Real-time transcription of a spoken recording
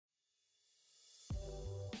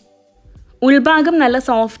ഉൾഭാഗം നല്ല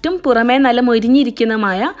സോഫ്റ്റും പുറമേ നല്ല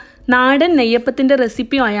മൊരിഞ്ഞിരിക്കുന്നതുമായ നാടൻ നെയ്യപ്പത്തിൻ്റെ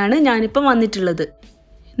റെസിപ്പിയുമായാണ് ഞാനിപ്പം വന്നിട്ടുള്ളത്.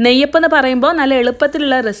 നെയ്യപ്പം എന്ന് പറയുമ്പോൾ നല്ല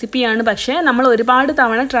എളുപ്പത്തിലുള്ള റെസിപ്പിയാണ്. പക്ഷേ നമ്മൾ ഒരുപാട്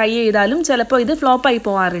തവണ ട്രൈ ചെയ്താലും ചിലപ്പോൾ ഇത് ഫ്ലോപ്പായി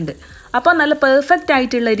പോകാറുണ്ട്. അപ്പോൾ നല്ല പെർഫെക്റ്റ്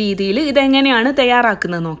ആയിട്ടുള്ള രീതിയിൽ ഇതെങ്ങനെയാണ്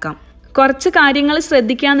തയ്യാറാക്കുന്നത് നോക്കാം. കുറച്ച് കാര്യങ്ങൾ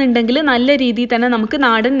ശ്രദ്ധിക്കാന്നുണ്ടെങ്കിൽ നല്ല രീതിയിൽ തന്നെ നമുക്ക്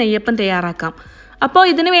നാടൻ നെയ്യപ്പം തയ്യാറാക്കാം. അപ്പോൾ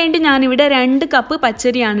ഇതിനു വേണ്ടി ഞാനിവിടെ 2 കപ്പ്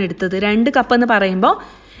പച്ചരിയാണ് എടുത്തത്. 2 കപ്പ് എന്ന് പറയുമ്പോൾ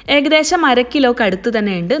ഏകദേശം 1/2 കിലോക്ക് അടുത്ത്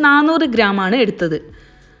തന്നെയുണ്ട്. 400 ഗ്രാമാണ് എടുത്തത്.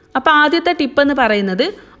 അപ്പോൾ ആദ്യത്തെ ടിപ്പെന്ന് പറയുന്നത്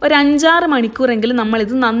ഒരു 5-6 മണിക്കൂറെങ്കിലും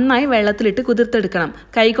നമ്മളിത് നന്നായി വെള്ളത്തിലിട്ട് കുതിർത്തെടുക്കണം.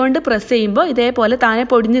 കൈകൊണ്ട് പ്രസ് ചെയ്യുമ്പോൾ ഇതേപോലെ താനെ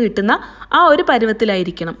പൊടിഞ്ഞ് കിട്ടുന്ന ആ ഒരു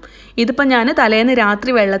പരുവത്തിലായിരിക്കണം. ഇതിപ്പോൾ ഞാൻ തലേന്ന്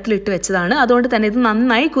രാത്രി വെള്ളത്തിലിട്ട് വെച്ചതാണ്. അതുകൊണ്ട് തന്നെ ഇത്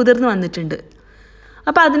നന്നായി കുതിർന്ന് വന്നിട്ടുണ്ട്.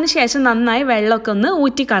 അപ്പോൾ അതിന് ശേഷം നന്നായി വെള്ളമൊക്കെ ഒന്ന്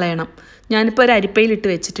ഊറ്റിക്കളയണം. ഞാനിപ്പോൾ ഒരു അരിപ്പയിലിട്ട്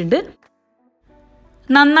വെച്ചിട്ടുണ്ട്.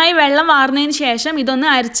 നന്നായി വെള്ളം വാർന്നതിന് ശേഷം ഇതൊന്ന്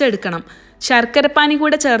അരച്ചെടുക്കണം. ശർക്കരപ്പാനി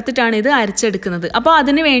കൂടെ ചേർത്തിട്ടാണ് ഇത് അരച്ചെടുക്കുന്നത്. അപ്പോൾ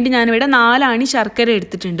അതിന് വേണ്ടി ഞാനിവിടെ 4 ആണി ശർക്കര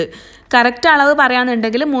എടുത്തിട്ടുണ്ട്. കറക്റ്റ് അളവ്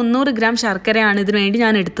പറയാന്നുണ്ടെങ്കിൽ 300 ഗ്രാം ശർക്കരയാണ് ഇതിന് വേണ്ടി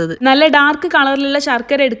ഞാൻ എടുത്തത്. നല്ല ഡാർക്ക് കളറിലുള്ള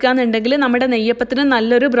ശർക്കര എടുക്കുകയെന്നുണ്ടെങ്കിൽ നമ്മുടെ നെയ്യപ്പത്തിന്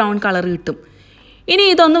നല്ലൊരു ബ്രൗൺ കളർ കിട്ടും. ഇനി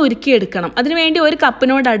ഇതൊന്ന് ഉരുക്കിയെടുക്കണം. അതിനുവേണ്ടി 1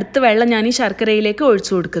 കപ്പിനോട് അടുത്ത് വെള്ളം ഞാൻ ഈ ശർക്കരയിലേക്ക്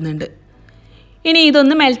ഒഴിച്ചു കൊടുക്കുന്നുണ്ട്. ഇനി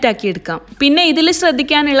ഇതൊന്ന് മെൽറ്റാക്കി എടുക്കാം. പിന്നെ ഇതിൽ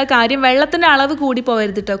ശ്രദ്ധിക്കാനുള്ള കാര്യം വെള്ളത്തിൻ്റെ അളവ് കൂടി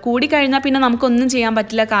പോകരുത് കേട്ടോ. കൂടിക്കഴിഞ്ഞാൽ പിന്നെ നമുക്കൊന്നും ചെയ്യാൻ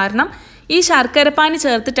പറ്റില്ല. കാരണം ഈ ശർക്കരപ്പാനി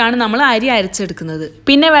ചേർത്തിട്ടാണ് നമ്മൾ അരി അരച്ചെടുക്കുന്നത്.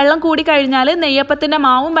 പിന്നെ വെള്ളം കൂടിക്കഴിഞ്ഞാൽ നെയ്യപ്പത്തിൻ്റെ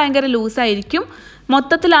മാവും ഭയങ്കര ലൂസായിരിക്കും.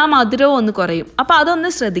 മൊത്തത്തിൽ ആ മധുരവും ഒന്ന് കുറയും. അപ്പോൾ അതൊന്ന്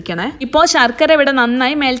ശ്രദ്ധിക്കണേ. ഇപ്പോൾ ശർക്കര ഇവിടെ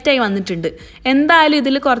നന്നായി മെൽറ്റായി വന്നിട്ടുണ്ട്. എന്തായാലും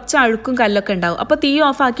ഇതിൽ കുറച്ച് അഴുക്കും കല്ലൊക്കെ ഉണ്ടാവും. അപ്പോൾ തീ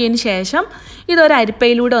ഓഫാക്കിയതിന് ശേഷം ഇതൊരു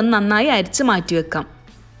അരിപ്പയിലൂടെ ഒന്ന് നന്നായി അരിച്ച് മാറ്റി വെക്കാം.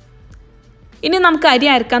 ഇനി നമുക്ക് അരി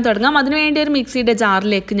അരക്കാൻ തുടങ്ങാം. അതിനുവേണ്ടി ഒരു മിക്സിയുടെ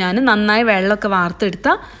ജാറിലേക്ക് ഞാൻ നന്നായി വെള്ളമൊക്കെ വാർത്തെടുത്ത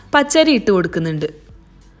പച്ചരി ഇട്ട് കൊടുക്കുന്നുണ്ട്.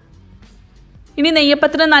 ഇനി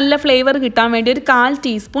നെയ്യപ്പത്തിന് നല്ല ഫ്ലേവർ കിട്ടാൻ വേണ്ടി ഒരു 1/4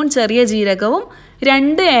 ടീസ്പൂൺ ചെറിയ ജീരകവും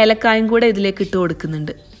 2 ഏലക്കായും കൂടെ ഇതിലേക്ക് ഇട്ട്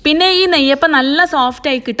കൊടുക്കുന്നുണ്ട്. പിന്നെ ഈ നെയ്യപ്പം നല്ല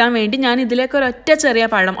സോഫ്റ്റായി കിട്ടാൻ വേണ്ടി ഞാൻ ഇതിലേക്ക് ഒരൊറ്റ ചെറിയ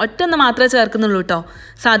പഴം, ഒറ്റൊന്ന് മാത്രമേ ചേർക്കുന്നുള്ളൂ കേട്ടോ.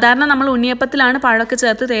 സാധാരണ നമ്മൾ ഉണ്ണിയപ്പത്തിലാണ് പഴമൊക്കെ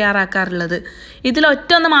ചേർത്ത് തയ്യാറാക്കാറുള്ളത്. ഇതിൽ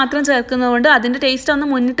ഒറ്റൊന്ന് മാത്രം ചേർക്കുന്നതുകൊണ്ട് അതിൻ്റെ ടേസ്റ്റ് ഒന്നും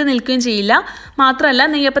മുന്നിട്ട് നിൽക്കുകയും ചെയ്യില്ല. മാത്രമല്ല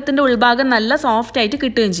നെയ്യപ്പത്തിൻ്റെ ഉൾഭാഗം നല്ല സോഫ്റ്റായിട്ട്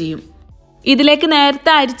കിട്ടുകയും ചെയ്യും. ഇതിലേക്ക്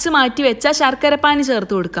നേരത്തെ അരിച്ച് മാറ്റി വെച്ച ശർക്കരപ്പാനി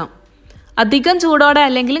ചേർത്ത് കൊടുക്കാം. അധികം ചൂടോടെ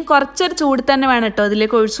അല്ലെങ്കിലും കുറച്ചൊരു ചൂട് തന്നെ വേണം കേട്ടോ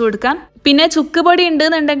ഇതിലേക്ക് ഒഴിച്ചു കൊടുക്കാൻ. പിന്നെ ചുക്കുപൊടി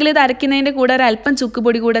ഉണ്ടെന്നുണ്ടെങ്കിൽ ഇത് അരയ്ക്കുന്നതിൻ്റെ കൂടെ ഒരല്പം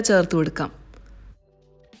ചുക്കുപൊടി കൂടെ ചേർത്ത് കൊടുക്കാം.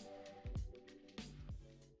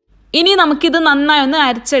 ഇനി നമുക്കിത് നന്നായി ഒന്ന്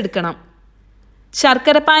അരച്ചെടുക്കണം.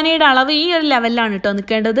 ശർക്കരപ്പാനിയുടെ അളവ് ഈ ഒരു ലെവലിലാണ് കേട്ടോ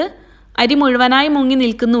നിൽക്കേണ്ടത്. അരി മുഴുവനായി മുങ്ങി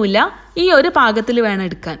നിൽക്കുന്നുമില്ല. ഈ ഒരു പാകത്തിൽ വേണം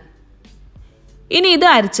എടുക്കാൻ. ഇനി ഇത്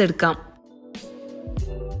അരച്ചെടുക്കാം.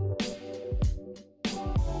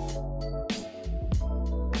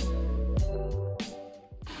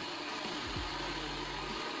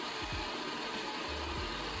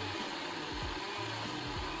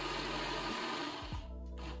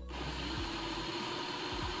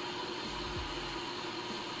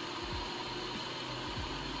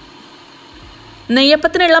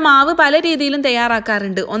 നെയ്യപ്പത്തിനുള്ള മാവ് പല രീതിയിലും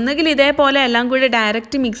തയ്യാറാക്കാറുണ്ട്. ഒന്നുകിൽ ഇതേപോലെ എല്ലാം കൂടി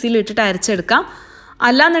ഡയറക്റ്റ് മിക്സിയിൽ ഇട്ടിട്ട് അരച്ചെടുക്കാം.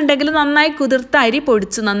 അല്ലാന്നുണ്ടെങ്കിൽ നന്നായി കുതിർത്ത അരി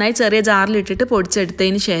പൊടിച്ച് നന്നായി ചെറിയ ജാറിലിട്ടിട്ട്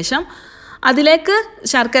പൊടിച്ചെടുത്തതിന് ശേഷം അതിലേക്ക്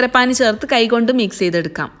ശർക്കരപ്പാനി ചേർത്ത് കൈകൊണ്ട് മിക്സ്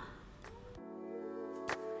ചെയ്തെടുക്കാം.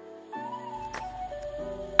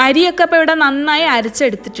 അരിയൊക്കെ ഇപ്പോൾ ഇവിടെ നന്നായി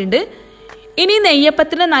അരച്ചെടുത്തിട്ടുണ്ട്. ഇനി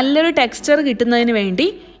നെയ്യപ്പത്തിന് നല്ലൊരു ടെക്സ്ചർ കിട്ടുന്നതിന് വേണ്ടി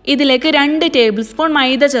ഇതിലേക്ക് 2 ടേബിൾ സ്പൂൺ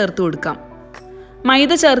മൈദ ചേർത്ത് കൊടുക്കാം.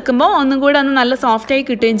 മൈദ ചേർക്കുമ്പോൾ ഒന്നും കൂടെ ഒന്ന് നല്ല സോഫ്റ്റായി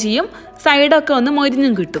കിട്ടുകയും ചെയ്യും. സൈഡൊക്കെ ഒന്ന്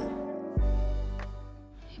മൊരിഞ്ഞും കിട്ടും.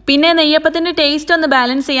 പിന്നെ നെയ്യപ്പത്തിൻ്റെ ടേസ്റ്റ് ഒന്ന്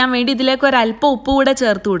ബാലൻസ് ചെയ്യാൻ വേണ്ടി ഇതിലേക്ക് ഒരല്പം ഉപ്പ് കൂടെ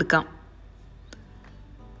ചേർത്ത് കൊടുക്കാം.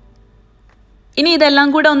 ഇനി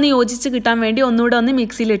ഇതെല്ലാം കൂടെ ഒന്ന് യോജിച്ച് കിട്ടാൻ വേണ്ടി ഒന്നുകൂടെ ഒന്ന്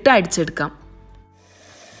മിക്സിയിലിട്ട് അടിച്ചെടുക്കാം.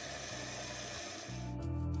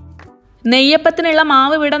 നെയ്യപ്പത്തിനുള്ള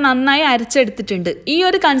മാവ് ഇവിടെ നന്നായി അരച്ചെടുത്തിട്ടുണ്ട്. ഈ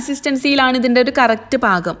ഒരു കൺസിസ്റ്റൻസിയിലാണ് ഇതിൻ്റെ ഒരു കറക്റ്റ്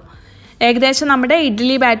പാകം. ഏകദേശം നമ്മുടെ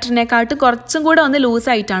ഇഡ്ഡലി ബാറ്ററിനെക്കാട്ട് കുറച്ചും കൂടെ ഒന്ന്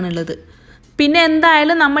ലൂസായിട്ടാണുള്ളത്. പിന്നെ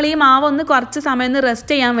എന്തായാലും നമ്മൾ ഈ മാവ് ഒന്ന് കുറച്ച് സമയം ഒന്ന്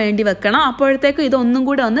റെസ്റ്റ് ചെയ്യാൻ വേണ്ടി വെക്കണം. അപ്പോഴത്തേക്കും ഇതൊന്നും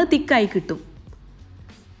കൂടെ ഒന്ന് തിക്കായി കിട്ടും.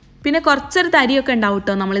 പിന്നെ കുറച്ചൊരു തരിയൊക്കെ ഉണ്ടാവും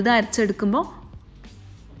കേട്ടോ നമ്മളിത് അരച്ചെടുക്കുമ്പോൾ.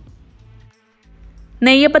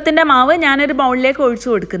 നെയ്യപ്പത്തിൻ്റെ മാവ് ഞാനൊരു ബൗളിലേക്ക് ഒഴിച്ചു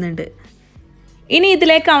കൊടുക്കുന്നുണ്ട്. ഇനി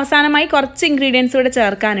ഇതിലേക്ക് അവസാനമായി കുറച്ച് ഇൻഗ്രീഡിയൻസ് കൂടെ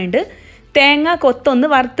ചേർക്കാനുണ്ട്. തേങ്ങ കൊത്തൊന്ന്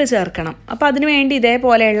വറുത്ത് ചേർക്കണം. അപ്പോൾ അതിനു വേണ്ടി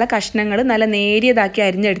ഇതേപോലെയുള്ള കഷ്ണങ്ങൾ നല്ല നേരിയതാക്കി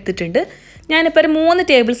അരിഞ്ഞെടുത്തിട്ടുണ്ട്. ഞാനിപ്പോൾ ഒരു 3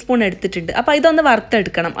 ടേബിൾ സ്പൂൺ എടുത്തിട്ടുണ്ട്. അപ്പോൾ ഇതൊന്ന്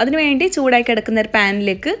വറുത്തെടുക്കണം. അതിനുവേണ്ടി ചൂടായി കിടക്കുന്ന ഒരു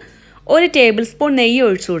പാനിലേക്ക് 1 ടേബിൾ സ്പൂൺ നെയ്യ്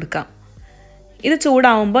ഒഴിച്ചു കൊടുക്കാം. ഇത്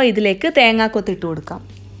ചൂടാവുമ്പോൾ ഇതിലേക്ക് തേങ്ങാക്കൊത്ത് ഇട്ട് കൊടുക്കാം.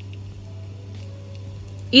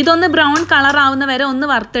 ഇതൊന്ന് ബ്രൗൺ കളർ ആവുന്ന വരെ ഒന്ന്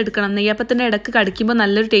വറുത്തെടുക്കണം. നെയ്യപ്പത്തിൻ്റെ ഇടയ്ക്ക് കടിക്കുമ്പോൾ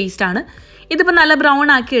നല്ലൊരു ടേസ്റ്റാണ്. ഇതിപ്പോൾ നല്ല ബ്രൗൺ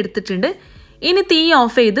ആക്കി എടുത്തിട്ടുണ്ട്. ഇനി തീ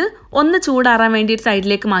ഓഫ് ചെയ്ത് ഒന്ന് ചൂടാറാൻ വേണ്ടിയിട്ട്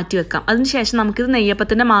സൈഡിലേക്ക് മാറ്റി വെക്കാം. അതിനുശേഷം നമുക്കിത്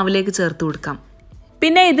നെയ്യപ്പത്തിൻ്റെ മാവിലേക്ക് ചേർത്ത് കൊടുക്കാം.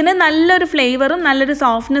 പിന്നെ ഇതിന് നല്ലൊരു ഫ്ലേവറും നല്ലൊരു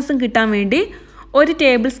സോഫ്റ്റ്നെസ്സും കിട്ടാൻ വേണ്ടി 1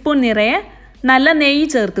 ടേബിൾ സ്പൂൺ നിറയെ നല്ല നെയ്യ്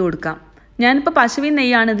ചേർത്ത് കൊടുക്കാം. ഞാനിപ്പോൾ പശുവിൻ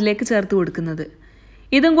നെയ്യാണ് ഇതിലേക്ക് ചേർത്ത് കൊടുക്കുന്നത്.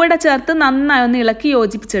 ഇതും കൂടെ ചേർത്ത് നന്നായി ഒന്ന് ഇളക്കി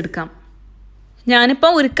യോജിപ്പിച്ചെടുക്കാം.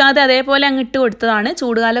 ഞാനിപ്പോൾ ഉരുക്കാതെ അതേപോലെ അങ്ങ് ഇട്ട് കൊടുത്തതാണ്.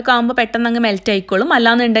 ചൂടുകാലമൊക്കെ ആകുമ്പോൾ പെട്ടെന്ന് അങ്ങ് മെൽറ്റ് ആയിക്കോളും.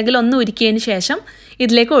 അല്ലാന്നുണ്ടെങ്കിൽ ഒന്ന് ഉരുക്കിയതിന് ശേഷം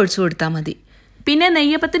ഇതിലേക്ക് ഒഴിച്ചു കൊടുത്താൽ മതി. പിന്നെ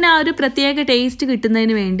നെയ്യപ്പത്തിന് ആ ഒരു പ്രത്യേക ടേസ്റ്റ്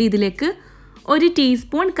കിട്ടുന്നതിന് വേണ്ടി ഇതിലേക്ക് 1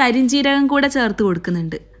 ടീസ്പൂൺ കരിഞ്ജീരകം കൂടെ ചേർത്ത്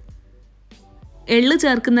കൊടുക്കുന്നുണ്ട്. എള്ള്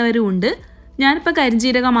ചേർക്കുന്നവരും ഉണ്ട്. ഞാനിപ്പോൾ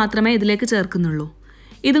കരിഞ്ജീരകം മാത്രമേ ഇതിലേക്ക് ചേർക്കുന്നുള്ളൂ.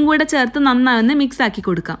 ഇതും കൂടെ ചേർത്ത് നന്നായി ഒന്ന് മിക്സ് ആക്കി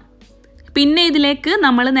കൊടുക്കാം. പിന്നെ ഇതിലേക്ക്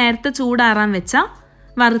നമ്മൾ നേരത്തെ ചൂടാറാൻ വെച്ച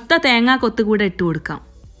വറുത്ത തേങ്ങാ കൊത്ത് കൂടെ ഇട്ട് കൊടുക്കാം.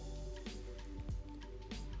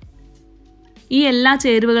 ഈ എല്ലാ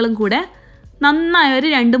ചേരുവകളും കൂടെ നന്നായി ഒരു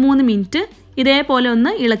 2-3 മിനിറ്റ് ഇതേപോലെ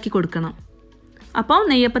ഒന്ന് ഇളക്കി കൊടുക്കണം. അപ്പോൾ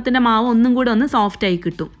നെയ്യപ്പത്തിൻ്റെ മാവ് ഒന്നും കൂടെ ഒന്ന് സോഫ്റ്റായി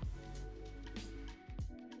കിട്ടും.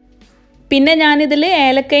 പിന്നെ ഞാനിതിൽ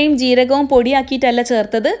ഏലക്കയും ജീരകവും പൊടിയാക്കിയിട്ടല്ല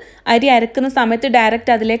ചേർത്തത്. അരി അരക്കുന്ന സമയത്ത്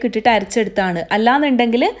ഡയറക്റ്റ് അതിലേക്ക് ഇട്ടിട്ട് അരച്ചെടുത്താണ്.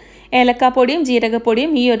 അല്ലാന്നുണ്ടെങ്കിൽ ഏലക്കാപ്പൊടിയും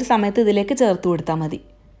ജീരകപ്പൊടിയും ഈ ഒരു സമയത്ത് ഇതിലേക്ക് ചേർത്ത് കൊടുത്താൽ മതി.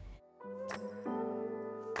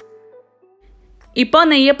 ഇപ്പോൾ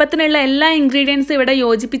നെയ്യപ്പത്തിനുള്ള എല്ലാ ഇൻഗ്രീഡിയൻസും ഇവിടെ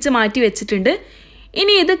യോജിപ്പിച്ച് മാറ്റി വെച്ചിട്ടുണ്ട്.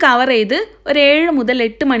 ഇനി ഇത് കവർ ചെയ്ത് ഒരു 7 മുതൽ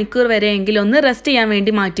 8 മണിക്കൂർ വരെയെങ്കിലും ഒന്ന് റെസ്റ്റ് ചെയ്യാൻ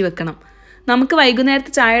വേണ്ടി മാറ്റി വെക്കണം. നമുക്ക്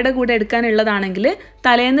വൈകുന്നേരത്തെ ചായയുടെ കൂടെ എടുക്കാനുള്ളതാണെങ്കിൽ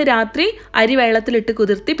തലേന്ന് രാത്രി അരി വെള്ളത്തിലിട്ട്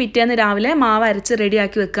കുതിർത്തി പിറ്റേന്ന് രാവിലെ മാവ് അരച്ച്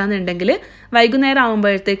റെഡിയാക്കി വെക്കാന്നുണ്ടെങ്കിൽ വൈകുന്നേരം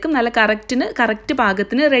ആകുമ്പോഴത്തേക്കും നല്ല കറക്റ്റ്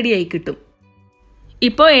പാകത്തിന് റെഡിയായി കിട്ടും.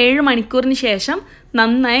 ഇപ്പോൾ 7 മണിക്കൂറിന് ശേഷം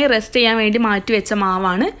നന്നായി റെസ്റ്റ് ചെയ്യാൻ വേണ്ടി മാറ്റി വെച്ച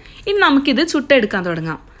മാവാണ്. ഇനി നമുക്കിത് ചുട്ടെടുക്കാൻ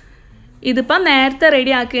തുടങ്ങാം. ഇതിപ്പോൾ നേരത്തെ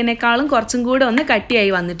റെഡിയാക്കിയതിനേക്കാളും കുറച്ചും കൂടെ ഒന്ന്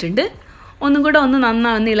കട്ടിയായി വന്നിട്ടുണ്ട്. ഒന്നും കൂടെ ഒന്ന്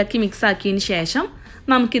നന്നായി ഒന്ന് ഇളക്കി മിക്സ് ആക്കിയതിന് ശേഷം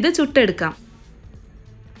നമുക്കിത് ചുട്ടെടുക്കാം.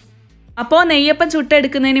 അപ്പോൾ നെയ്യപ്പം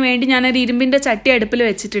ചുട്ടെടുക്കുന്നതിന് വേണ്ടി ഞാനൊരു ഇരുമ്പിൻ്റെ ചട്ടി അടുപ്പിൽ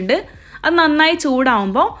വെച്ചിട്ടുണ്ട്. അത് നന്നായി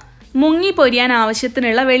ചൂടാവുമ്പോൾ മുങ്ങി പൊരിയാൻ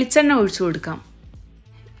ആവശ്യത്തിനുള്ള വെളിച്ചെണ്ണ ഒഴിച്ചു കൊടുക്കാം.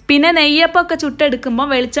 പിന്നെ നെയ്യപ്പമൊക്കെ ചുട്ടെടുക്കുമ്പോൾ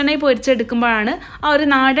വെളിച്ചെണ്ണയിൽ പൊരിച്ചെടുക്കുമ്പോഴാണ് ആ ഒരു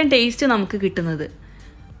നാടൻ ടേസ്റ്റ് നമുക്ക് കിട്ടുന്നത്.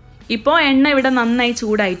 ഇപ്പോൾ എണ്ണ ഇവിടെ നന്നായി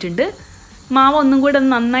ചൂടായിട്ടുണ്ട്. മാവ് ഒന്നും കൂടെ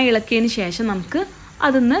ഒന്ന് നന്നായി ഇളക്കിയതിന് ശേഷം നമുക്ക്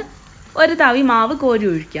അതിന്ന് ഒരു തവി മാവ് കോരി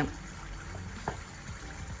ഒഴിക്കാം.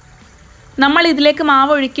 നമ്മൾ ഇതിലേക്ക്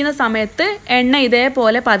മാവ് ഒഴിക്കുന്ന സമയത്ത് എണ്ണ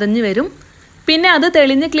ഇതേപോലെ പതഞ്ഞു വരും. പിന്നെ അത്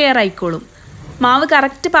തെളിഞ്ഞ് ക്ലിയർ ആയിക്കോളും. മാവ്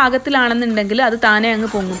കറക്റ്റ് പാകത്തിലാണെന്നുണ്ടെങ്കിൽ അത് താനെ അങ്ങ്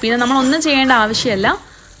പൊങ്ങും. പിന്നെ നമ്മളൊന്നും ചെയ്യേണ്ട ആവശ്യമില്ല.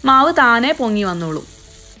 മാവ് താനെ പൊങ്ങി വന്നോളും.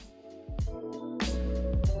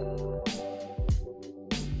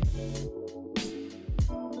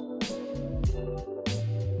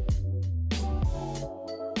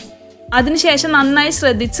 അതിനുശേഷം നന്നായി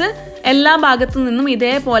ശ്രദ്ധിച്ച് എല്ലാ ഭാഗത്തു നിന്നും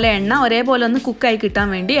ഇതേപോലെ എണ്ണ ഒരേപോലെ ഒന്ന് കുക്കായി കിട്ടാൻ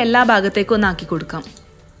വേണ്ടി എല്ലാ ഭാഗത്തേക്കും ഒന്ന് ആക്കി കൊടുക്കാം.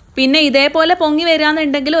 പിന്നെ ഇതേപോലെ പൊങ്ങി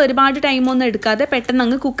വരാന്നുണ്ടെങ്കിൽ ഒരുപാട് ടൈമൊന്നും എടുക്കാതെ പെട്ടെന്ന്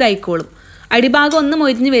അങ്ങ് കുക്കായിക്കോളും. അടിഭാഗം ഒന്ന്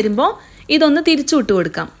മൊരിഞ്ഞ് വരുമ്പോൾ ഇതൊന്ന് തിരിച്ചു വിട്ട്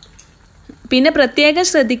കൊടുക്കാം. പിന്നെ പ്രത്യേകം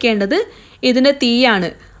ശ്രദ്ധിക്കേണ്ടത് ഇതിൻ്റെ തീയാണ്.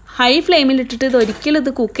 ഹൈ ഫ്ലെയിമിലിട്ടിട്ട് ഇത് ഒരിക്കലും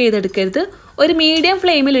ഇത് കുക്ക് ചെയ്തെടുക്കരുത്. ഒരു മീഡിയം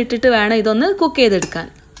ഫ്ലെയിമിലിട്ടിട്ട് വേണം ഇതൊന്ന് കുക്ക് ചെയ്തെടുക്കാൻ.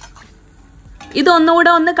 ഇതൊന്നുകൂടെ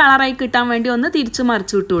ഒന്ന് കളറായി കിട്ടാൻ വേണ്ടി ഒന്ന് തിരിച്ചു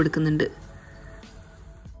മറിച്ചു വിട്ട് കൊടുക്കുന്നുണ്ട്.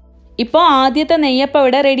 ഇപ്പോൾ ആദ്യത്തെ നെയ്യപ്പം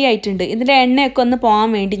ഇവിടെ റെഡി ആയിട്ടുണ്ട്. ഇതിൻ്റെ എണ്ണയൊക്കെ ഒന്ന് പോകാൻ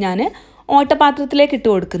വേണ്ടി ഞാൻ ഓട്ടപാത്രത്തിലേക്ക് ഇട്ട്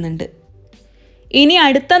കൊടുക്കുന്നുണ്ട്. ഇനി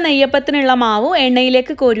അടുത്ത നെയ്യപ്പത്തിനുള്ള മാവ്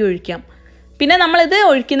എണ്ണയിലേക്ക് കോരി ഒഴിക്കാം. പിന്നെ നമ്മളിത്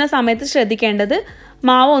ഒഴിക്കുന്ന സമയത്ത് ശ്രദ്ധിക്കേണ്ടത്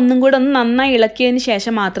മാവ് ഒന്നും കൂടെ ഒന്ന് നന്നായി ഇളക്കിയതിന്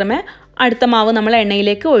ശേഷം മാത്രമേ അടുത്ത മാവ് നമ്മൾ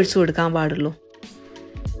എണ്ണയിലേക്ക് ഒഴിച്ചു കൊടുക്കാൻ പാടുള്ളൂ.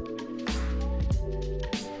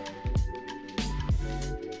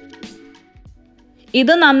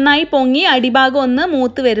 ഇത് നന്നായി പൊങ്ങി അടിഭാഗം ഒന്ന്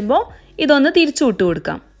മൂത്ത് വരുമ്പോൾ ഇതൊന്ന് തിരിച്ചു വിട്ട്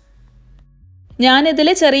കൊടുക്കാം. ഞാനിതിൽ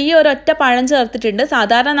ചെറിയ ഒരൊറ്റ പഴം ചേർത്തിട്ടുണ്ട്.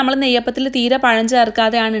 സാധാരണ നമ്മൾ നെയ്യപ്പത്തിൽ തീരെ പഴം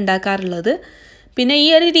ചേർക്കാതെയാണ് ഉണ്ടാക്കാറുള്ളത്. പിന്നെ ഈ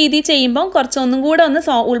ഒരു രീതി ചെയ്യുമ്പോൾ കുറച്ചൊന്നും കൂടെ ഒന്ന്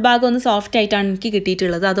ഉൾഭാഗം ഒന്ന് സോഫ്റ്റ് ആയിട്ടാണ് എനിക്ക്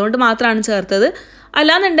കിട്ടിയിട്ടുള്ളത്. അതുകൊണ്ട് മാത്രമാണ് ചേർത്തത്.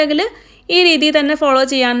 അല്ലാന്നുണ്ടെങ്കിൽ ഈ രീതി തന്നെ ഫോളോ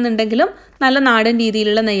ചെയ്യാമെന്നുണ്ടെങ്കിലും നല്ല നാടൻ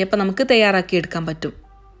രീതിയിലുള്ള നെയ്യപ്പം നമുക്ക് തയ്യാറാക്കിയെടുക്കാൻ പറ്റും.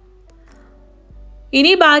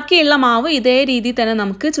 ഇനി ബാക്കിയുള്ള മാവ് ഇതേ രീതിയിൽ തന്നെ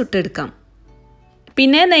നമുക്ക് ചുട്ടെടുക്കാം.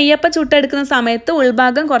 പിന്നെ നെയ്യപ്പം ചുട്ടെടുക്കുന്ന സമയത്ത്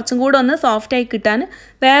ഉൾഭാഗം കുറച്ചും കൂടെ ഒന്ന് സോഫ്റ്റായി കിട്ടാൻ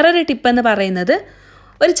വേറൊരു ടിപ്പെന്ന് പറയുന്നത്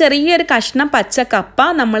ഒരു ചെറിയൊരു കഷ്ണം പച്ച കപ്പ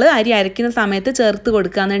നമ്മൾ അരി അരയ്ക്കുന്ന സമയത്ത് ചേർത്ത്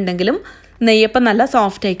കൊടുക്കുകയെന്നുണ്ടെങ്കിലും നെയ്യപ്പം നല്ല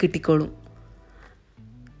സോഫ്റ്റായി കിട്ടിക്കോളും.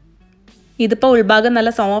 ഇതിപ്പോൾ ഉൾഭാഗം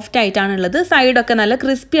നല്ല സോഫ്റ്റ് ആയിട്ടാണുള്ളത്. സൈഡൊക്കെ നല്ല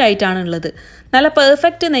ക്രിസ്പി ആയിട്ടാണുള്ളത്. നല്ല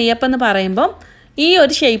പെർഫെക്റ്റ് നെയ്യപ്പം എന്ന് പറയുമ്പം ഈ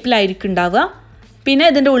ഒരു ഷേപ്പിലായിരിക്കും ഉണ്ടാവുക. പിന്നെ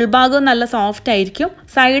ഇതിൻ്റെ ഉൾഭാഗവും നല്ല സോഫ്റ്റ് ആയിരിക്കും.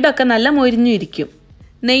 സൈഡൊക്കെ നല്ല മൊരിഞ്ഞിരിക്കും.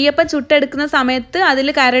 നെയ്യപ്പം ചുട്ടെടുക്കുന്ന സമയത്ത് അതിൽ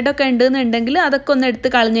കരടൊക്കെ ഉണ്ടെന്നുണ്ടെങ്കിൽ അതൊക്കെ ഒന്ന് എടുത്ത്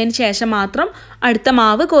കളഞ്ഞതിന് ശേഷം മാത്രം അടുത്ത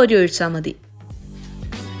മാവ് കോരി ഒഴിച്ചാൽ മതി.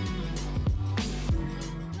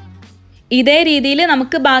 ഇതേ രീതിയിൽ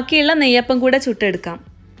നമുക്ക് ബാക്കിയുള്ള നെയ്യപ്പം കൂടെ ചുട്ടെടുക്കാം.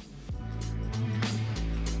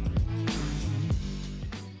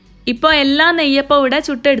 ഇപ്പോൾ എല്ലാ നെയ്യപ്പം ഇവിടെ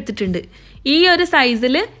ചുട്ടെടുത്തിട്ടുണ്ട്. ഈ ഒരു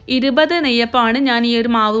സൈസിൽ 20 നെയ്യപ്പമാണ് ഞാൻ ഈ ഒരു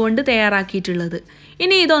മാവ് കൊണ്ട് തയ്യാറാക്കിയിട്ടുള്ളത്.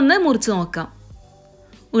 ഇനി ഇതൊന്ന് മുറിച്ച് നോക്കാം.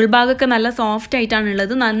 ഉൾഭാഗമൊക്കെ നല്ല സോഫ്റ്റ്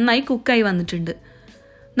ആയിട്ടാണുള്ളത്, നന്നായി കുക്കായി വന്നിട്ടുണ്ട്.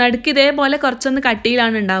 നടുക്ക് ഇതേപോലെ കുറച്ചൊന്ന്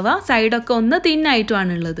കട്ടിയിലാണ് ഉണ്ടാവുക, സൈഡൊക്കെ ഒന്ന്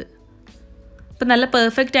തിന്നായിട്ടുമാണുള്ളത്. അപ്പോൾ നല്ല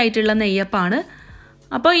പെർഫെക്റ്റ് ആയിട്ടുള്ള നെയ്യപ്പമാണ്.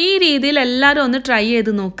 അപ്പോൾ ഈ രീതിയിൽ എല്ലാവരും ഒന്ന് ട്രൈ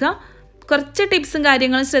ചെയ്ത് നോക്കുക. കുറച്ച് ടിപ്സും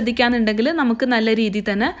കാര്യങ്ങളും ശ്രദ്ധിക്കാനുണ്ടെങ്കിൽ നമുക്ക് നല്ല രീതിയിൽ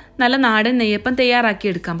തന്നെ നല്ല നാടൻ നെയ്യപ്പം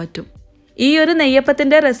തയ്യാറാക്കിയെടുക്കാൻ പറ്റും. ഈ ഒരു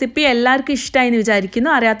നെയ്യപ്പത്തിൻ്റെ റെസിപ്പി എല്ലാവർക്കും ഇഷ്ടമായി എന്ന് വിചാരിക്കുന്നു.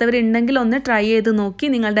 അറിയാത്തവരുണ്ടെങ്കിൽ ഒന്ന് ട്രൈ ചെയ്ത് നോക്കി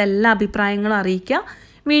നിങ്ങളുടെ എല്ലാ അഭിപ്രായങ്ങളും അറിയിക്കുക.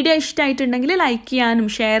 വീഡിയോ ഇഷ്ടമായിട്ടുണ്ടെങ്കിൽ ലൈക്ക് ചെയ്യാനും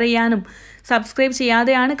ഷെയർ ചെയ്യാനും സബ്സ്ക്രൈബ്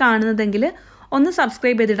ചെയ്യാതെയാണ് കാണുന്നതെങ്കിൽ ഒന്ന്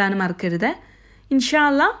സബ്സ്ക്രൈബ് ചെയ്തിടാനും മറക്കരുത്. ഇൻഷാ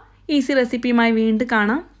അല്ലാഹ് ഈസി റെസിപ്പിയുമായി വീണ്ടും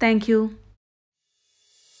കാണാം. താങ്ക്